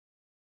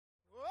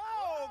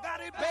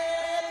it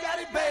bad, got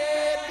it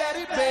bad, got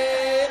it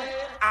bad.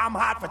 I'm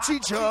hot for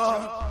teacher.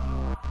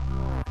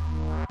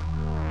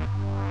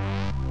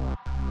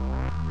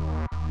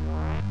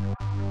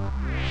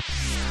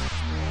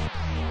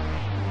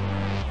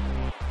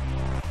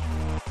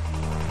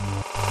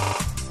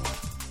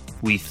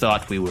 We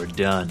thought we were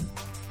done.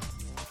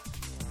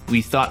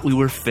 We thought we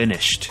were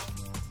finished.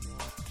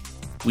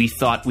 We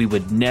thought we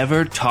would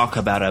never talk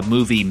about a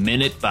movie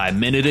minute by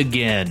minute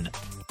again.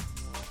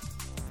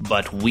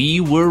 But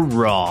we were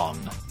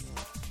wrong.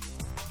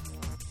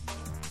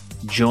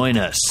 Join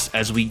us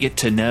as we get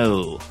to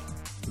know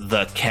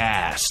the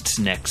cast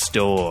next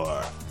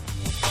door.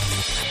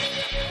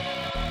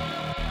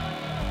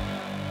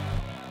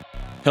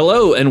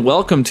 Hello and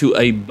welcome to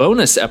a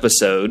bonus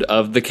episode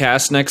of The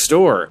Cast Next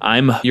Door.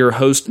 I'm your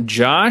host,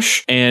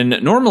 Josh,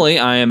 and normally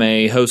I am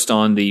a host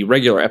on the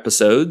regular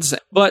episodes,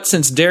 but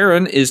since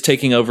Darren is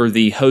taking over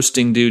the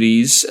hosting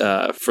duties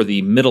for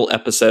the middle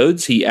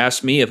episodes, he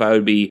asked me if I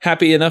would be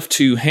happy enough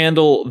to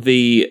handle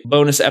the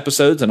bonus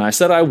episodes, and I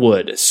said I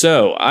would.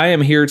 So I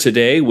am here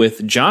today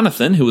with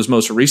Jonathan, who was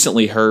most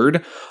recently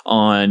heard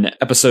on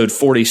episode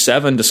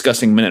 47,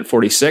 discussing minute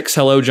 46.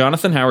 Hello,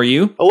 Jonathan. How are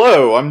you?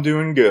 Hello. I'm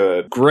doing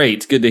good.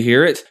 Great. Good to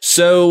hear it.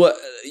 So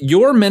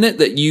your minute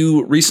that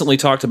you recently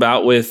talked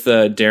about with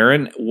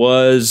Darren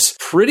was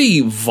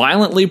pretty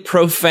violently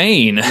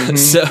profane. Mm-hmm.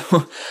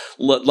 So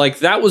like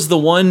that was the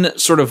one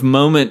sort of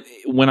moment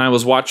when I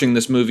was watching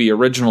this movie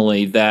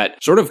originally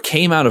that sort of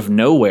came out of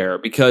nowhere,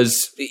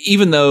 because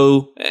even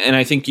though, and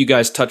I think you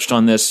guys touched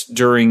on this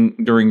during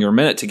your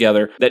minute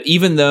together, that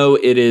even though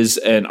it is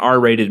an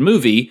R-rated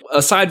movie,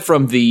 aside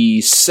from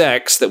the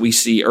sex that we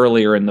see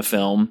earlier in the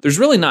film, there's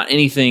really not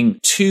anything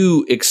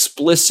too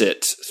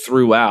explicit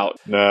throughout.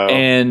 No.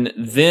 And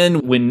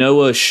then when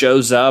Noah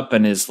shows up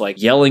and is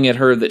like yelling at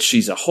her that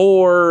she's a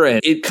whore, and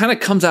it kind of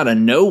comes out of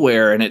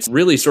nowhere, and it's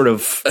really sort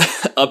of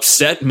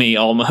upset me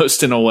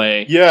almost in a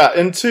way. Yeah,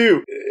 and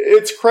to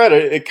its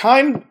credit, it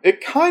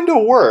kind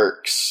of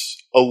works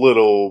a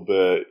little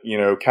bit,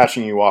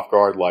 catching you off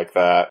guard like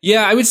that.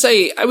 Yeah, I would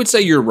say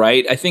you're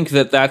right. I think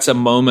that that's a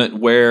moment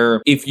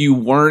where if you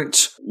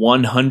weren't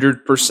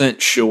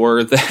 100%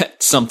 sure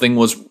that something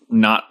was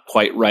not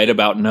quite right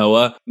about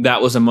Noah,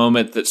 that was a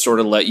moment that sort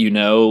of let you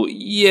know,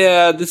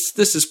 yeah,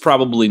 this is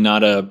probably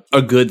not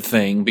a good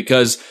thing,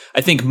 because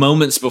I think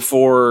moments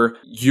before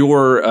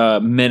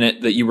your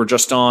minute that you were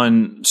just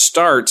on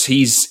starts,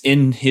 he's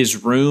in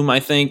his room,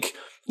 I think,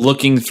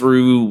 looking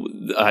through,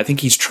 I think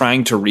he's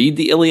trying to read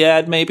the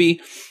Iliad, maybe,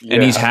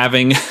 and he's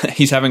having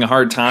a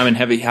hard time and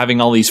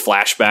having all these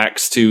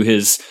flashbacks to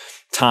his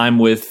time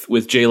with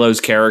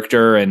J-Lo's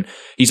character, and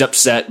he's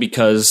upset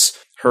because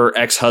her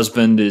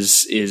ex-husband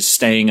is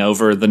staying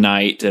over the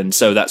night, and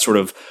so that sort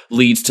of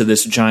leads to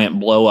this giant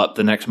blow up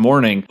the next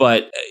morning.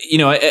 But,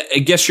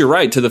 I guess you're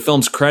right. To the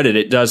film's credit,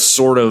 it does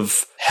sort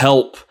of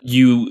help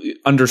you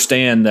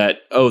understand that,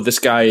 oh, this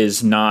guy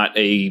is not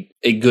a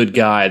good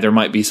guy. There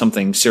might be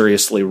something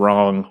seriously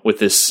wrong with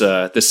this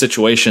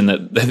situation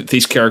that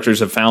these characters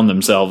have found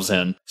themselves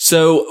in.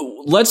 So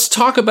let's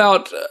talk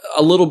about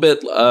a little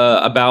bit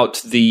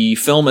about the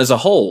film as a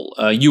whole.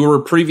 You were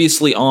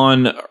previously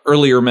on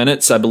earlier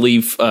minutes, I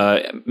believe,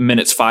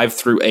 minutes 5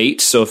 through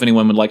 8. So if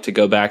anyone would like to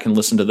go back and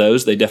listen to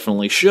those, they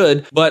definitely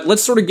should. But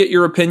let's sort of get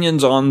your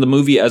opinions on the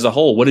movie as a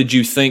whole. What did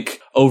you think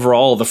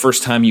overall the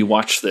first time you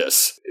watched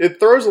this? It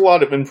throws a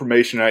lot of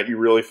information at you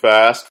really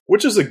fast,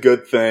 which is a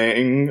good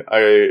thing,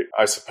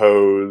 I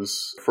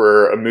suppose,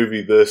 for a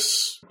movie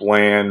this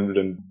bland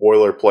and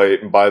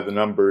boilerplate and by the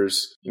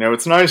numbers.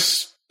 It's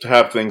nice to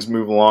have things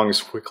move along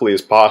as quickly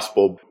as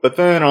possible. But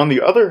then on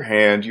the other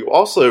hand, you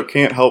also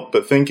can't help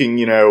but thinking,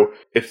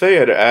 if they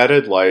had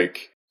added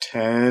like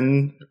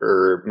 10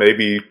 or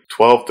maybe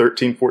 12,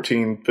 13,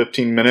 14,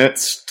 15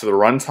 minutes to the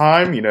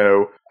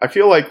runtime, I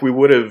feel like we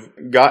would have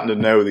gotten to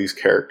know these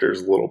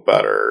characters a little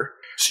better.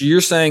 So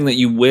you're saying that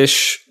you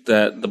wish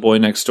that The Boy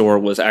Next Door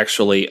was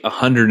actually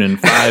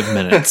 105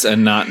 minutes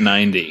and not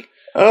 90?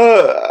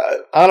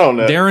 I don't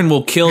know. Darren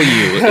will kill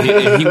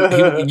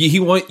you.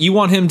 You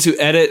want him to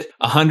edit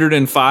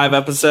 105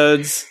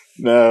 episodes?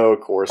 No,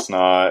 of course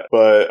not.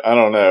 But I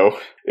don't know.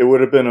 It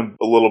would have been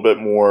a little bit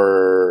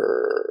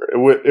more.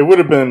 It would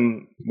have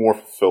been more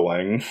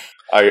fulfilling.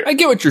 I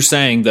get what you're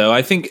saying, though.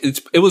 I think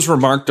it was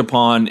remarked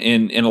upon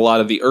in a lot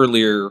of the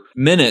earlier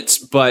minutes,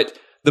 but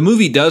the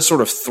movie does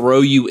sort of throw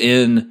you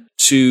in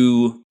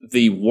to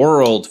the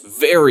world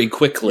very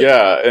quickly.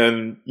 Yeah,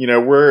 and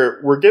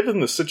we're given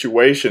the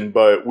situation,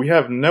 but we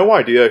have no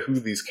idea who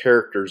these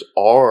characters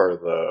are,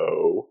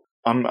 though.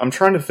 I'm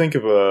trying to think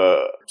of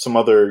some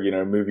other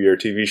movie or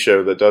TV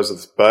show that does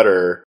this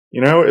better.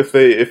 If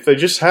they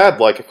just had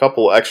like a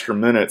couple extra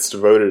minutes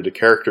devoted to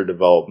character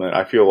development,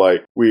 I feel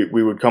like we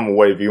would come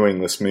away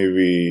viewing this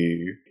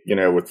movie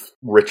with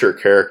richer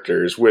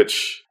characters,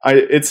 which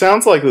it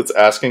sounds like it's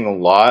asking a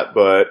lot,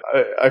 but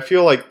I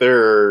feel like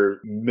there are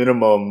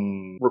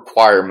minimum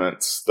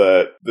requirements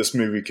that this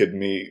movie could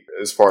meet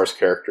as far as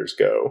characters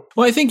go.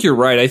 Well, I think you're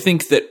right. I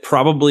think that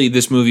probably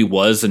this movie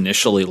was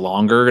initially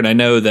longer, and I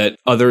know that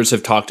others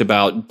have talked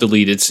about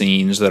deleted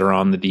scenes that are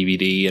on the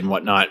DVD and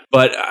whatnot,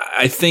 but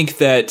I think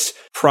that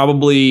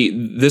probably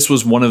this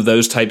was one of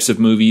those types of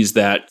movies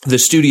that the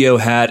studio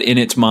had in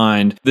its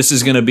mind, this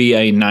is going to be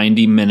a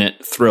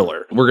 90-minute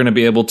thriller. We're going to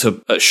be able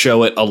to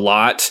show it a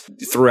lot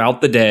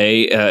throughout the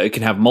day. It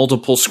can have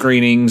multiple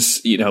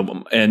screenings,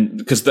 and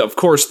because of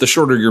course, the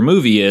shorter your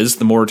movie is,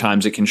 the more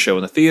times it can show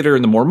in the theater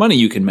and the more money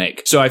you can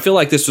make. So I feel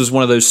like this was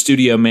one of those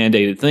studio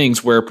mandated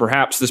things where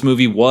perhaps this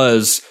movie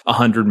was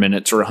 100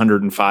 minutes or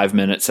 105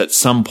 minutes at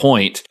some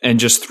point, and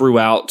just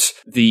throughout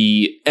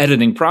the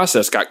editing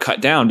process got cut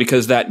down,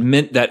 because that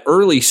meant that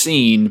early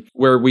scene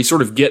where we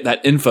sort of get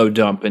that info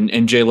dump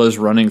and J-Lo's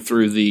running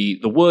through the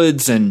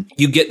woods, and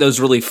you get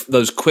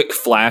those quick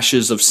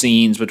flashes of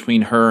scenes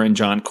between her and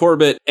John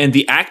Corbett, and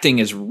the acting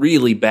is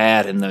really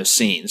bad in those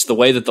scenes. The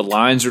way that the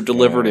lines are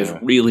delivered is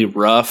really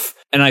rough.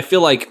 And I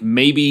feel like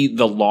maybe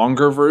the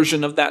longer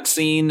version of that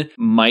scene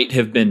might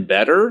have been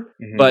better,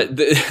 but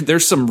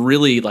there's some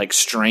really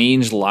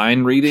strange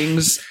line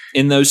readings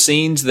in those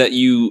scenes that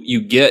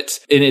you get,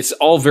 and it's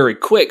all very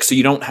quick, so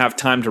you don't have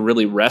time to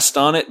really rest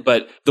on it.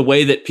 But the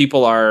way that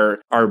people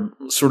are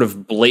sort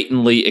of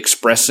blatantly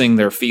expressing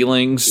their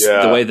feelings,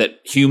 the way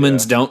that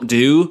humans don't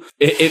do,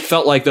 it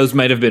felt like those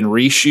might have been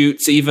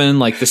reshoots. Even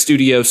like the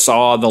studio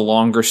saw the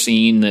longer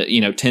scene, the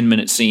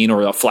 10-minute scene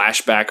or a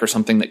flashback or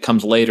something that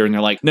comes later, and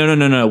they're like,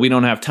 no, we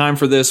don't have time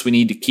for this. We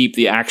need to keep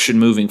the action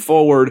moving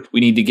forward.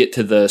 We need to get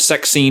to the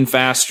sex scene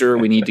faster.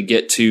 We need to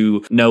get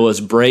to Noah's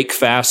break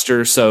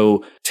faster.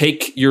 So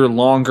take your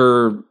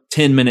longer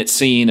 10-minute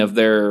scene of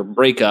their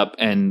breakup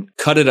and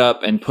cut it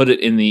up and put it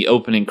in the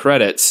opening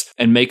credits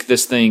and make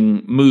this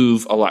thing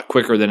move a lot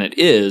quicker than it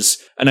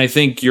is. And I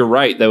think you're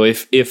right, though.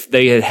 If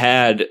they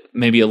had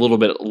maybe a little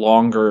bit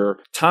longer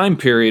time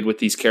period with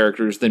these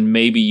characters, then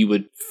maybe you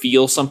would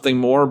feel something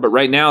more. But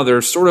right now,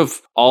 they're sort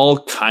of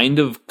all kind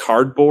of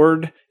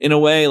cardboard in a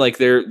way. Like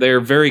they're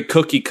very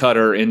cookie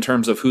cutter in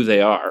terms of who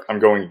they are. I'm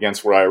going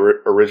against what I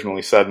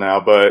originally said now,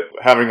 but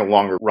having a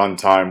longer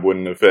runtime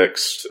wouldn't have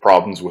fixed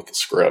problems with the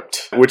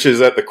script, which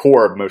is at the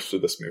core of most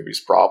of this movie's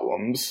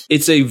problems.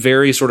 It's a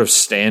very sort of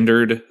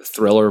standard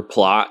thriller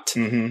plot.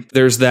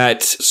 There's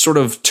that sort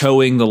of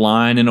towing the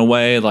line in a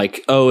way,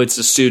 like, oh, it's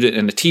a student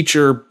and a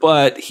teacher,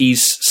 but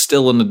he's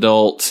still an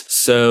adult.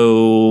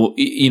 So,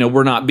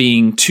 we're not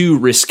being too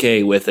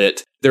risque with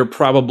it. There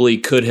probably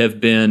could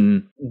have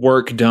been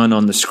work done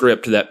on the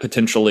script that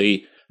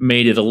potentially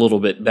made it a little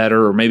bit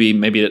better, or maybe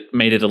it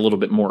made it a little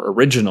bit more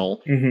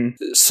original.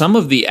 Some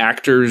of the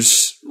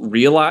actors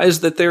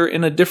realize that they're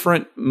in a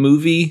different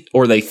movie,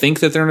 or they think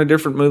that they're in a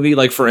different movie.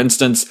 Like, for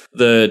instance,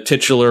 the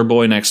titular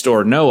boy next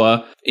door,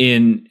 Noah,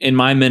 in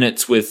my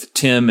minutes with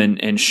Tim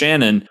and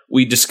Shannon,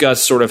 we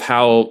discussed sort of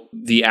how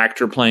the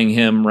actor playing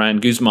him, Ryan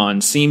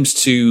Guzman, seems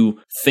to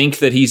think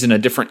that he's in a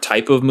different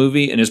type of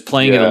movie and is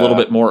playing it a little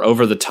bit more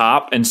over the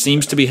top and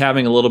seems to be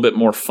having a little bit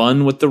more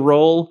fun with the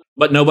role,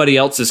 but nobody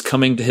else is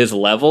coming to his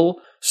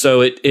level.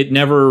 So it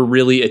never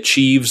really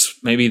achieves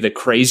maybe the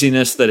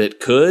craziness that it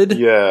could.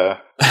 Yeah.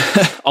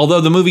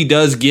 Although the movie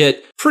does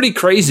get pretty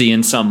crazy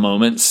in some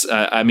moments.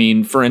 I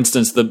mean, for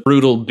instance, the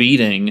brutal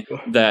beating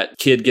that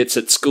kid gets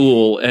at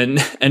school, and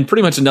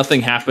pretty much nothing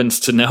happens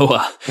to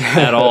Noah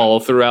at all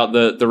throughout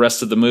the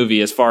rest of the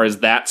movie as far as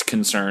that's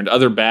concerned.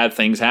 Other bad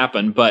things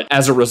happen, but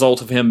as a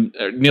result of him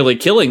nearly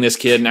killing this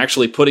kid and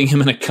actually putting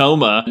him in a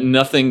coma,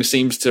 nothing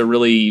seems to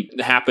really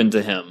happen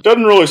to him.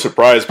 Doesn't really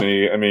surprise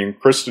me. I mean,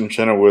 Kristen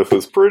Chenoweth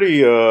is pretty,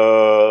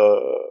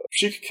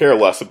 she could care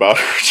less about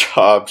her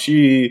job.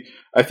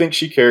 I think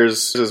she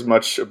cares as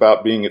much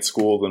about being at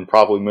school than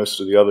probably most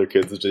of the other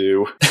kids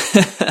do.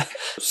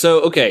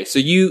 So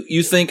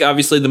you think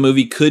obviously the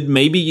movie could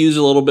maybe use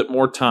a little bit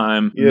more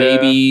time,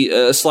 maybe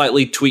a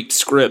slightly tweaked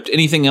script.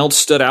 Anything else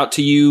stood out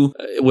to you?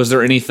 Was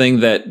there anything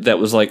that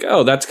was like,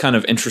 oh, that's kind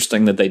of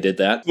interesting that they did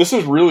that? This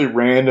is really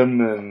random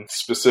and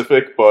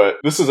specific, but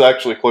this is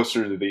actually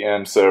closer to the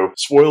end. So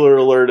spoiler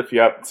alert if you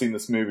haven't seen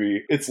this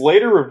movie. It's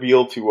later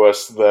revealed to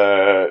us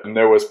that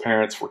Noah's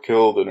parents were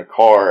killed in a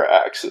car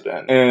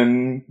accident.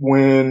 And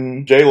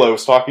when J-Lo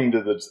is talking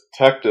to the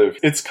detective,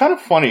 it's kind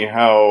of funny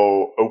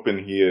how open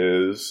he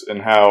is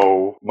and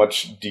how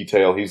much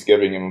detail he's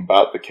giving him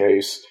about the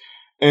case.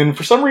 And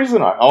for some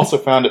reason, I also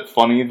found it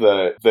funny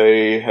that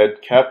they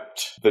had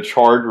kept the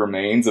charred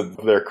remains of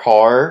their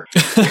car.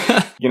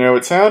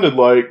 It sounded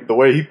like, the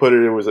way he put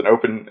it, it was an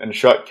open and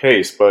shut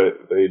case,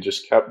 but they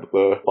just kept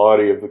the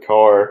body of the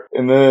car.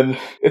 And then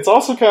it's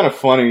also kind of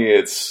funny,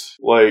 it's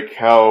like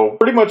how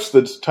pretty much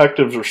the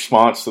detective's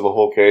response to the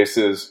whole case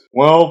is,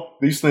 well,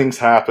 these things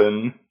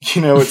happen.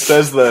 It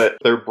says that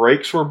their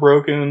brakes were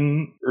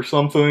broken or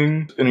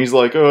something. And he's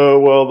like, oh,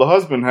 well, the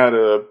husband had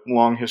a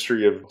long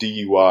history of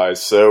DUIs,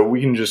 so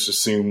we can just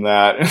assume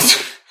that.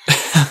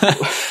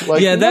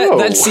 Like, yeah, no.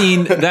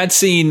 that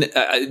scene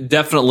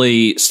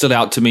definitely stood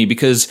out to me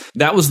because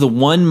that was the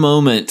one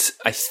moment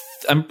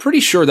I'm pretty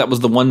sure that was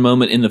the one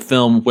moment in the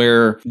film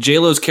where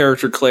J-Lo's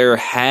character Claire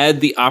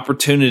had the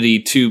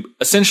opportunity to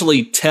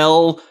essentially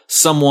tell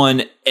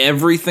someone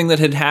everything that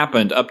had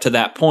happened up to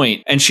that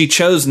point, and she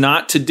chose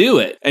not to do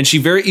it. And she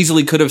very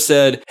easily could have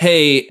said,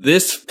 hey,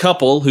 this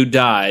couple who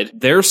died,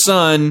 their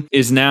son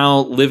is now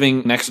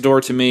living next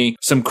door to me.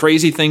 Some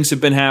crazy things have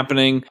been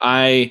happening.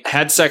 I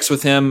had sex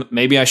with him.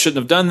 Maybe I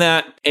shouldn't have done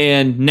that.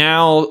 And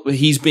now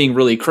he's being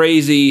really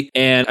crazy,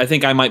 and I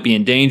think I might be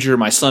in danger.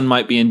 My son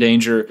might be in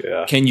danger.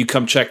 Yeah. Can you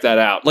come check that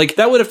out? Like,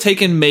 that would have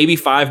taken maybe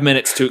 5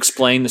 minutes to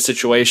explain the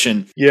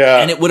situation.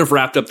 Yeah. And it would have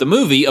wrapped up the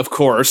movie, of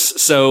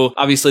course. So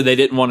obviously they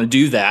didn't want to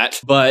do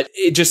that, but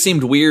it just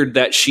seemed weird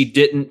that she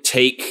didn't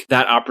take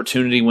that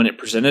opportunity when it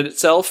presented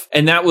itself.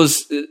 And that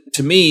was,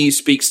 to me,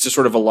 speaks to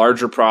sort of a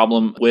larger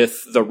problem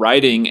with the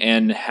writing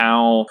and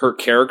how her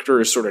character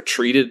is sort of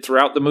treated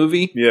throughout the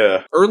movie.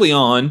 Yeah. Early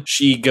on,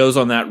 she goes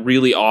on that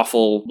really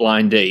awful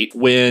blind date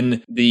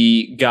when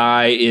the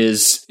guy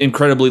is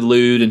incredibly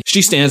lewd, and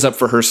she stands up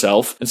for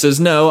herself and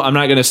says, no, I'm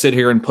not going to sit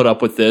here and put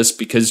up with this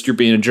because you're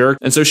being a jerk.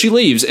 And so she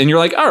leaves, and you're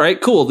like, all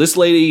right, cool. This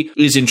lady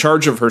is in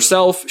charge of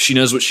herself. She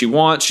knows what she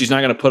wants. She's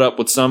not going to put up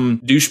with some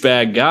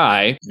douchebag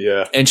guy.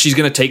 Yeah. And she's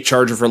going to take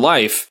charge of her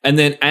life. And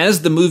then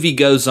as the movie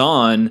goes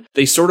on,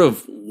 they sort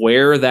of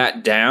wear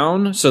that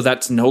down, so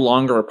that's no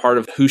longer a part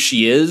of who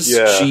she is.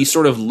 Yeah. She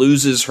sort of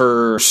loses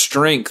her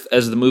strength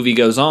as the movie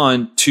goes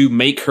on to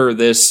make her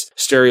this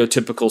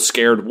stereotypical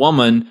scared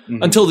woman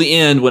until the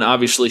end, when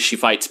obviously she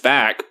fights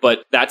back,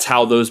 but that's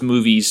how those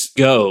movies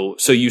go.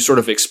 So you sort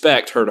of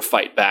expect her to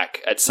fight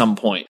back at some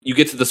point. You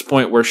get to this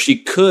point where she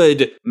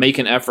could make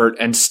an effort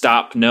and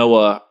stop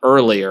Noah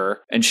earlier,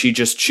 and she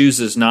just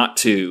chooses not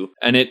to.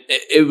 And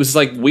it was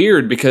like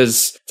weird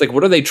because it's like,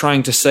 what are they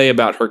trying to say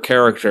about her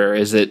character?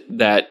 Is it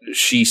that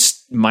she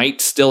might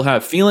still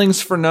have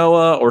feelings for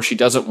Noah, or she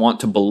doesn't want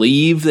to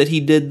believe that he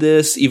did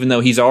this, even though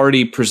he's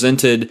already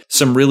presented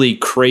some really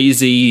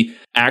crazy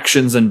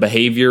actions and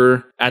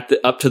behavior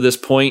up to this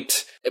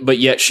point, but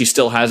yet she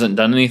still hasn't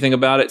done anything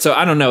about it. So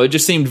I don't know. It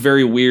just seemed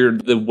very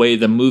weird the way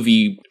the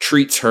movie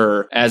treats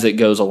her as it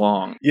goes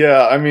along.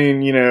 Yeah, I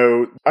mean,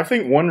 I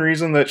think one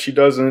reason that she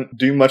doesn't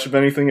do much of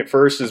anything at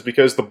first is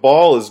because the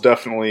ball is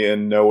definitely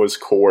in Noah's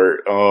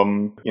court.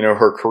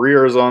 Her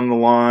career is on the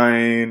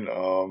line.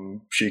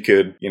 She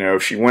could,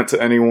 if she went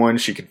to anyone,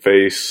 she could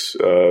face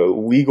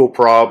legal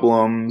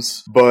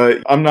problems.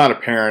 But I'm not a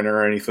parent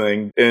or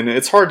anything, and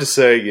it's hard to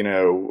say,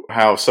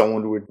 how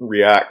someone would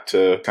react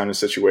to kind of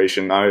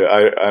situation.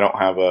 I don't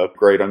have a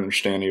great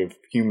understanding of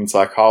human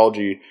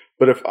psychology,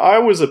 but if I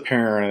was a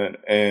parent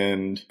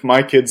and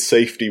my kid's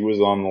safety was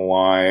on the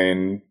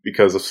line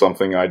because of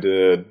something I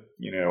did,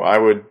 I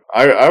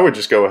would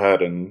just go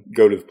ahead and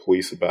go to the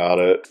police about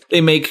it.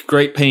 They make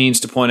great pains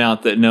to point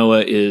out that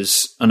Noah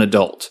is an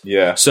adult.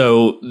 Yeah.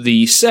 So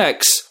the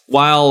sex,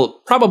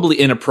 while probably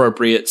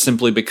inappropriate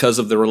simply because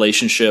of the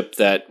relationship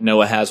that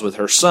Noah has with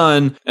her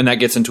son, and that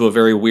gets into a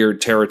very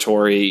weird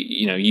territory,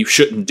 you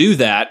shouldn't do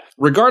that.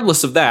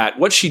 Regardless of that,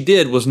 what she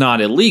did was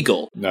not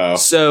illegal. No.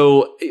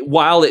 So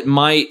while it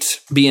might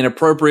be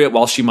inappropriate,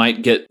 while she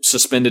might get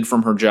suspended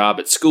from her job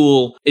at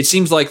school, it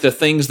seems like the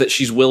things that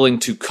she's willing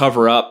to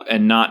cover up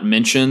and not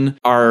mention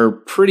are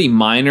pretty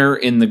minor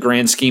in the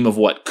grand scheme of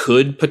what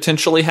could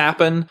potentially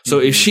happen. So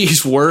if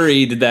she's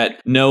worried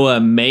that Noah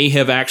may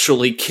have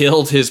actually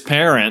killed his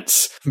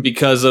parents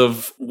because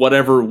of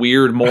whatever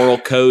weird moral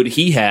code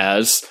he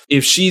has,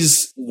 if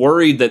she's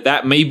worried that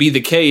that may be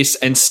the case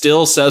and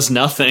still says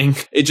nothing,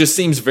 it just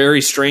seems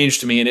very strange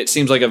to me, and it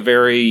seems like a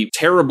very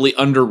terribly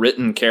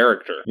underwritten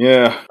character.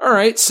 Yeah. All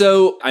right,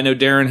 so I know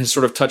Darren has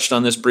sort of touched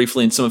on this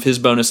briefly in some of his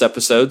bonus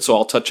episodes, so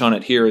I'll touch on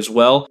it here as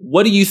well.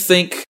 What do you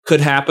think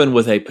could happen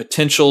with a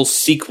potential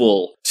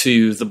sequel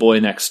to The Boy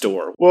Next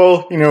Door?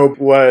 Well,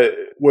 what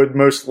would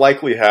most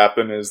likely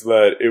happen is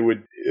that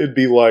it'd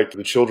be like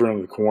the Children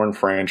of the Corn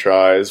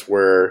franchise,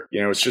 where,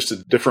 it's just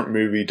a different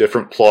movie,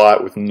 different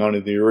plot with none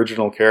of the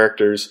original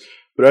characters.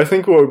 But I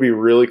think what would be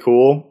really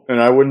cool,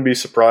 and I wouldn't be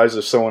surprised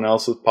if someone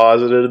else has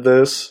posited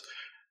this,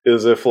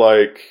 is if,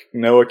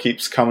 Noah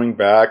keeps coming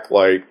back,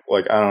 like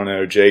I don't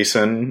know,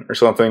 Jason or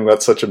something.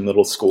 That's such a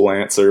middle school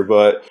answer.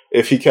 But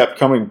if he kept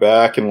coming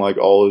back and,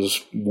 all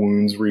his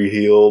wounds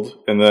re-healed,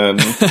 and then,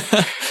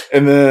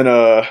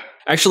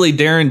 Actually,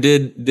 Darren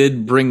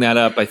did bring that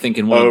up, I think,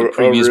 in one of the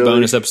previous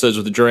bonus episodes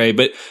with Dre.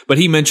 But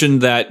he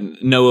mentioned that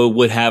Noah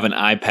would have an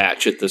eye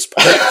patch at this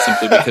point,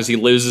 simply because he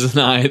loses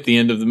an eye at the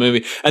end of the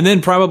movie. And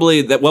then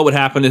probably that what would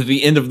happen at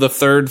the end of at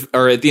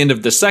the end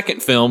of the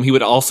second film, he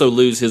would also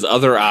lose his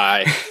other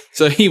eye.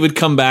 So he would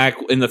come back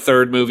in the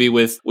third movie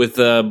with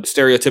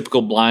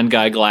stereotypical blind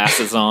guy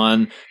glasses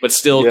on, but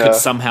still could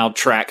somehow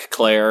track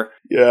Claire.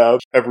 Yeah,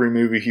 every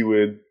movie he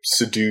would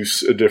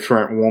seduce a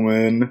different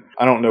woman.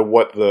 I don't know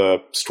what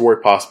the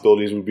story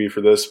possibilities would be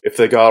for this if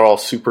they got all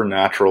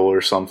supernatural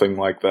or something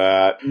like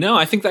that. No,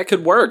 I think that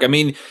could work. I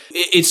mean,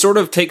 it sort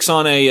of takes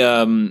on a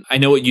I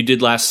Know What You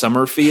Did Last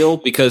Summer feel,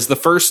 because the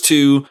first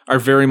two are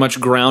very much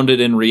grounded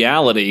in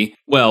reality.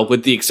 Well,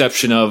 with the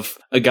exception of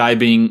a guy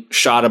being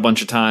shot a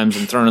bunch of times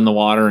and thrown in the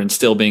water and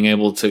still being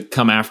able to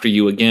come after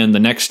you again the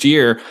next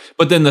year.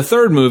 But then the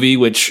third movie,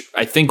 which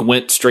I think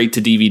went straight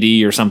to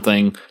DVD or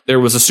something,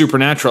 there was a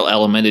supernatural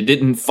element. It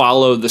didn't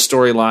follow the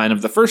storyline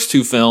of the first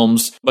two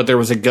films, but there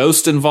was a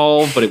ghost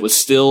involved, but it was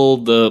still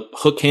the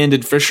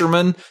hook-handed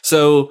fisherman.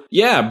 So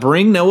yeah,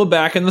 bring Noah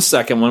back in the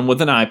second one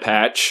with an eye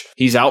patch.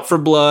 He's out for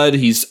blood.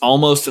 He's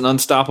almost an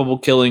unstoppable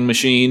killing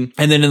machine.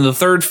 And then in the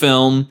third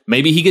film,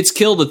 maybe he gets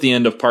killed at the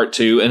end of part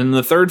 2. And in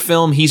the third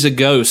film, he's a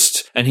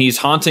ghost and he's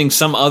haunting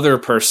some other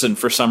person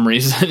for some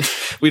reason.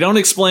 We don't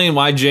explain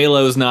why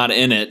J-Lo's not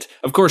in it.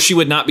 Of course, she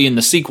would not be in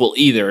the sequel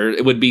either.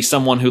 It would be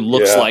someone who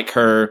looks like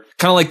her,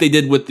 kind of like they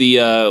did with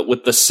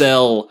the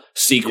Cell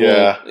sequel.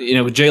 Yeah. You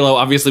know, J-Lo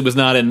obviously was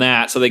not in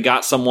that, so they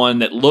got someone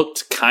that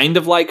looked kind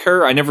of like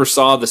her. I never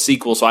saw the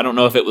sequel, so I don't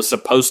know if it was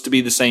supposed to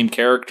be the same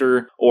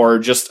character or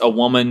just a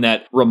woman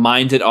that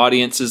reminded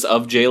audiences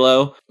of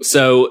J-Lo.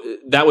 So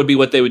that would be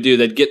what they would do.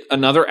 They'd get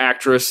another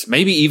actress,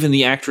 maybe even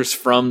the actress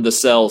from the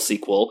Cell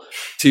sequel,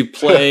 to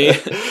play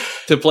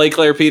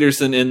Claire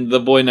Peterson in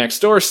the Boy Next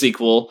Door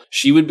sequel.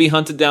 She would be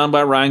hunted down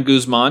by Ryan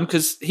Guzman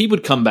because he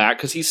would come back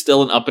because he's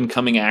still an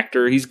up-and-coming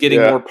actor. He's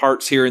getting more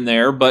parts here and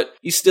there, but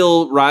he's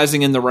still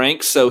rising in the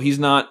ranks, so he's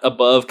not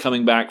above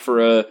coming back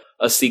for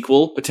a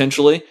sequel,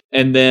 potentially.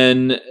 And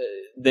then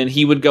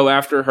he would go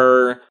after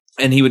her,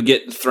 and he would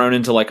get thrown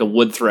into like a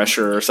wood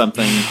thresher or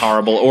something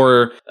horrible,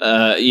 or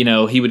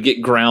he would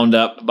get ground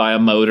up by a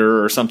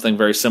motor or something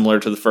very similar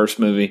to the first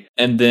movie.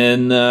 And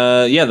then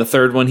the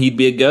third one, he'd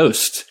be a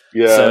ghost.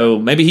 Yeah. So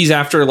maybe he's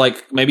after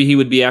maybe he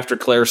would be after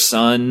Claire's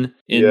son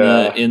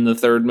in the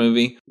third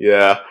movie.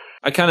 Yeah.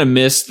 I kind of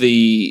miss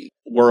the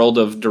world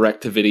of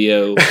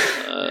direct-to-video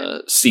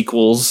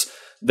sequels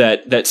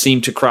that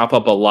seem to crop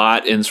up a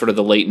lot in sort of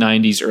the late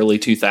 90s, early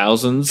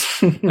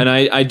 2000s. And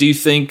I do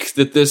think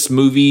that this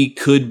movie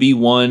could be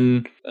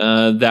one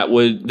that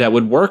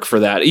would work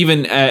for that.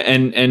 Even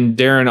and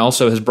Darren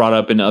also has brought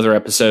up in other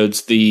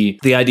episodes the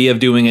idea of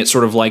doing it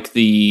sort of like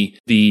the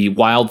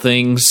Wild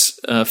Things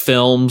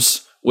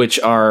films, which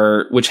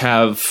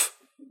have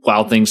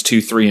Wild Things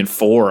 2, 3, and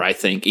 4, I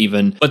think,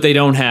 even. But they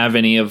don't have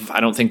I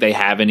don't think they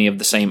have any of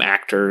the same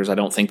actors. I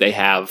don't think they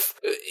have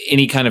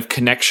any kind of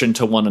connection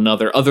to one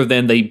another, other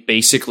than they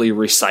basically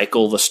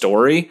recycle the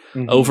story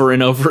over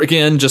and over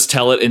again, just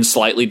tell it in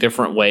slightly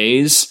different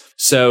ways.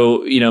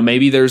 So,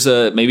 maybe there's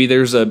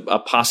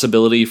a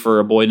possibility for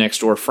a Boy Next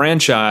Door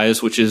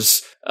franchise, which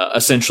is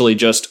essentially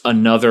just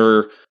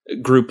another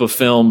group of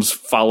films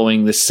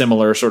following this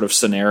similar sort of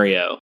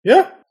scenario.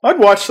 Yeah, I'd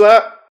watch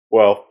that.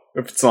 Well,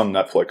 if it's on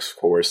Netflix, of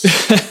course.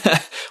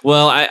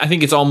 Well, I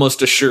think it's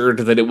almost assured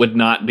that it would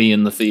not be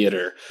in the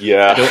theater.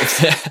 Yeah.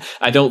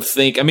 I don't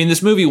think. I mean,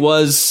 this movie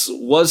was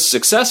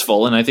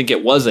successful, and I think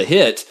it was a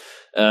hit.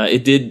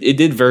 It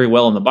did very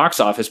well in the box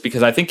office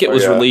because I think it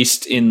was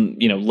released in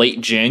late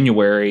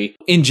January.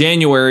 In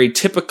January,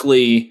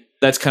 typically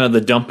that's kind of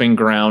the dumping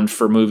ground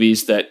for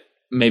movies that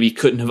maybe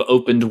couldn't have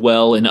opened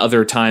well in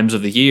other times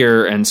of the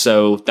year, and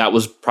so that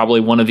was probably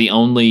one of the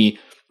only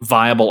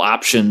viable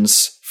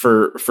options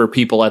for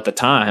people at the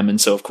time. And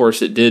so of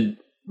course it did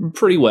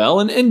pretty well,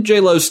 and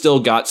J-Lo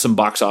still got some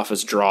box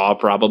office draw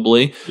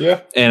probably.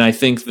 Yeah. And I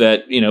think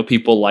that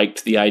people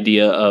liked the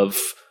idea of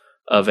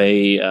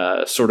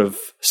a sort of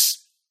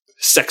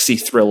sexy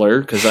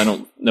thriller, because I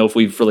don't know if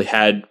we've really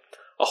had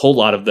a whole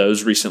lot of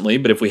those recently,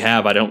 but if we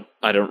have, I don't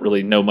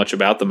really know much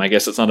about them. I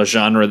guess it's not a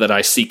genre that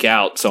I seek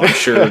out, so I'm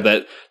sure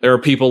that there are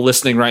people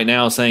listening right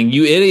now saying,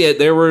 "You idiot,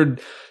 there were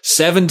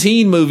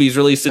 17 movies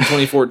released in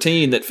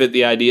 2014 that fit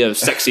the idea of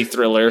sexy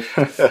thriller."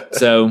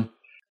 So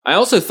I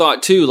also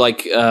thought too,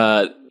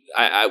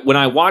 when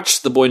I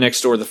watched The Boy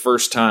Next Door the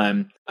first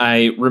time,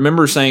 I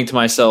remember saying to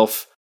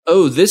myself,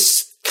 "Oh,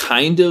 this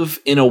kind of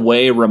in a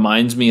way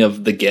reminds me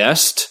of The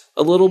Guest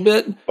a little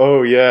bit."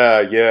 Oh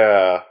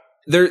yeah.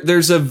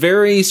 There's a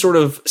very sort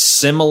of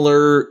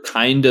similar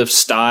kind of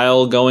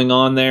style going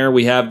on there.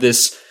 We have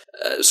this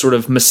sort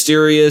of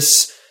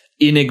mysterious,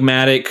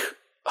 enigmatic,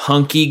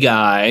 hunky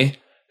guy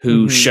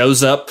who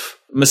shows up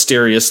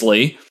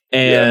mysteriously,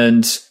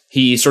 and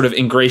he sort of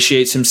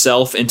ingratiates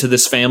himself into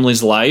this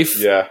family's life.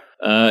 Yeah.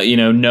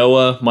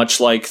 Noah, much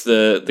like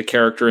the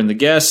character in The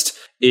Guest,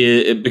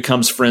 it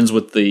becomes friends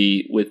with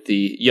the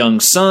young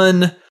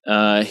son.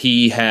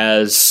 He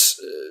has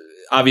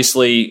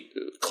obviously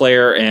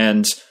Claire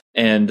and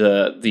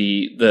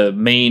the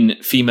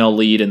main female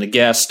lead in The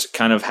Guest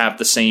kind of have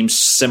the same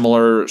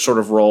similar sort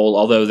of role,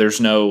 although there's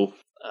no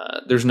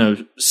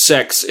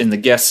sex in The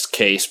Guest's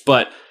case,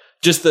 but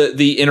just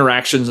the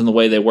interactions and the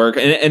way they work.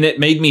 And it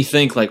made me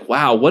think, like,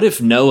 wow, what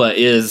if Noah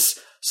is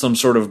some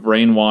sort of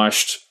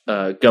brainwashed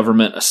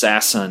government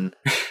assassin,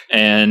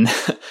 and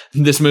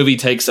this movie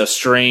takes a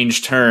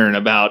strange turn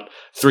about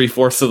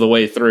 3/4 of the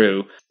way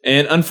through.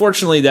 And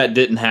unfortunately, that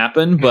didn't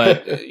happen.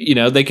 But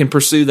they can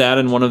pursue that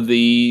in one of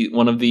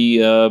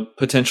the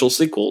potential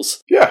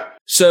sequels. Yeah.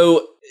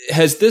 So,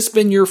 has this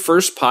been your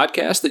first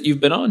podcast that you've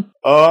been on?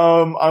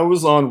 I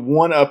was on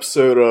one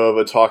episode of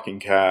a talking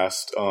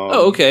cast.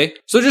 Oh, okay.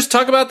 So just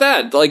talk about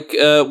that. Like,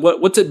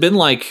 what's it been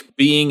like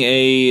being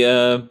a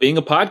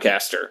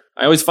podcaster?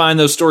 I always find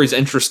those stories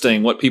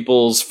interesting. What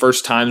people's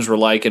first times were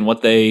like, and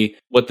what they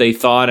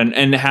thought,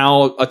 and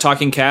how a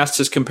talking cast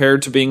is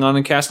compared to being on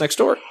a cast next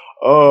door.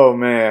 Oh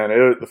man,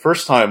 the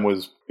first time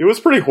was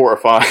pretty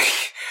horrifying.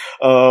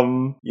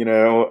 I'm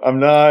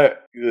not.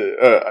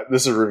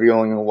 This is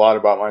revealing a lot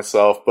about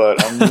myself,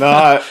 but I'm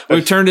not.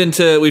 We've turned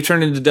into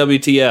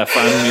WTF.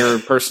 I'm your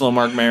personal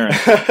Mark Maron.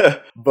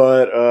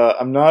 But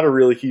I'm not a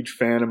really huge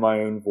fan of my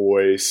own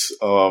voice.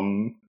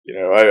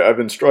 I've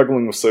been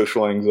struggling with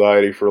social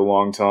anxiety for a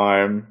long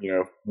time.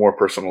 More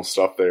personal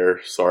stuff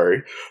there.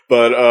 Sorry,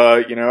 but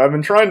I've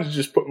been trying to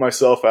just put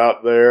myself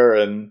out there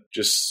and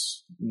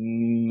just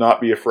not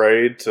be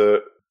afraid to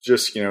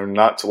just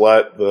not to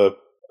let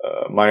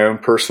my own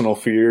personal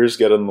fears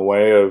get in the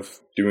way of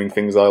doing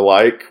things I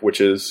like, which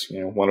is,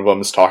 one of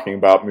them is talking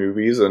about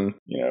movies. And,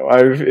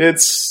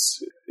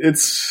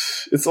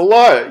 it's a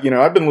lot.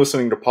 I've been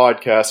listening to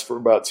podcasts for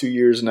about 2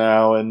 years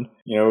now, and,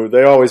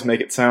 they always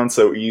make it sound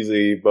so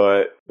easy.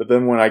 But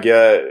then when I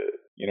get,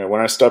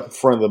 when I step in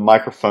front of the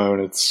microphone,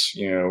 it's,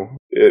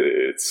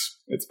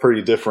 it's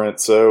pretty different.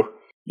 So,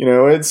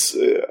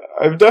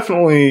 I've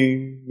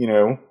definitely,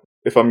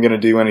 if I'm going to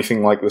do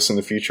anything like this in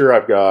the future,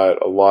 I've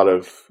got a lot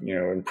of,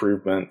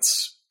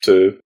 improvements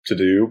to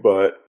do,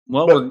 but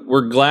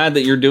we're glad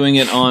that you're doing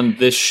it on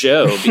this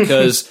show,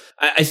 because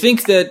I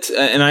think that,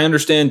 and I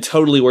understand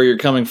totally where you're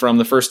coming from.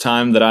 The first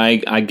time that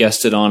I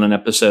guested on an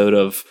episode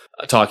of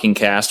a Talking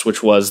Cast,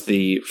 which was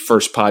the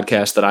first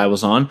podcast that I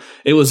was on,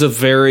 it was a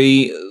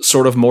very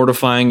sort of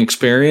mortifying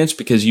experience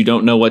because you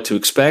don't know what to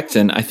expect.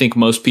 And I think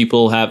most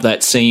people have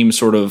that same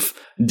sort of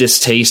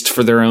distaste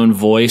for their own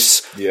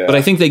voice. Yeah. But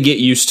I think they get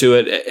used to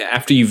it.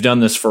 After you've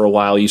done this for a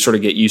while, you sort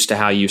of get used to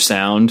how you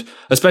sound,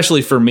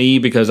 especially for me,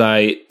 because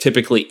I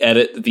typically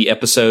edit the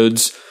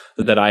episodes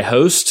that I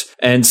host.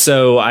 And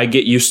so I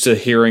get used to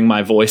hearing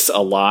my voice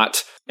a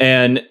lot.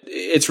 And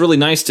it's really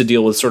nice to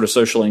deal with sort of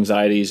social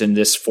anxieties in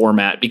this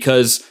format,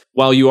 because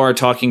while you are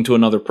talking to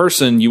another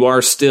person, you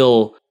are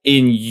still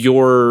in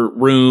your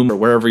room or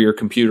wherever your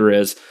computer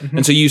is. Mm-hmm.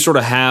 And so you sort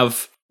of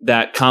have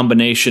that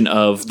combination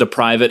of the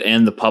private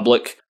and the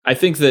public. I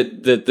think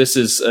that this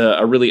is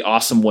a really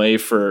awesome way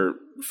for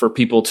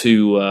people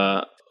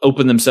to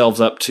open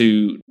themselves up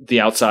to the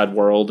outside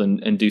world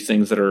and do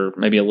things that are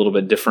maybe a little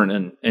bit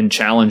different and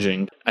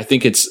challenging. I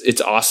think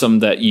it's awesome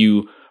that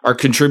you are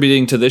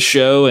contributing to this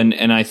show,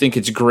 and I think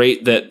it's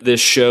great that this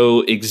show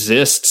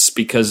exists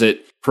because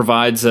it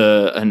provides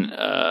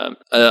a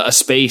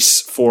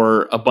space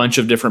for a bunch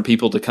of different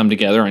people to come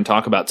together and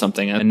talk about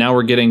something. And now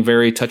we're getting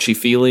very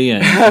touchy-feely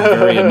and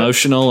very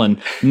emotional,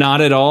 and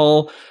not at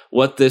all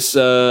what this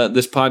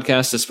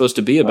podcast is supposed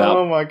to be about.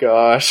 Oh my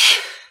gosh.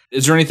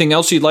 Is there anything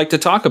else you'd like to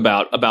talk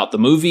about the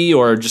movie,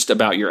 or just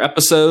about your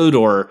episode,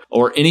 or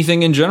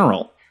anything in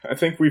general? I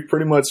think we've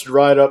pretty much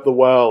dried up the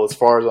well as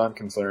far as I'm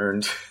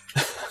concerned.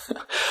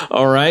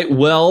 All right.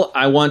 Well,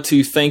 I want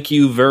to thank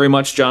you very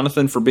much,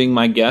 Jonathan, for being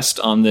my guest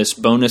on this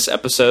bonus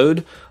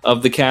episode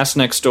of The Cast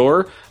Next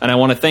Door. And I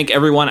want to thank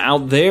everyone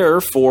out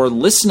there for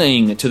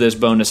listening to this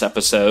bonus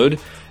episode.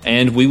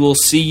 And we will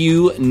see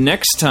you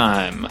next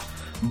time.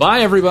 Bye,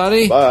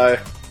 everybody. Bye.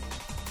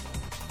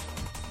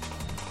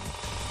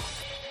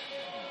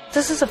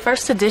 This is a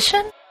first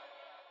edition?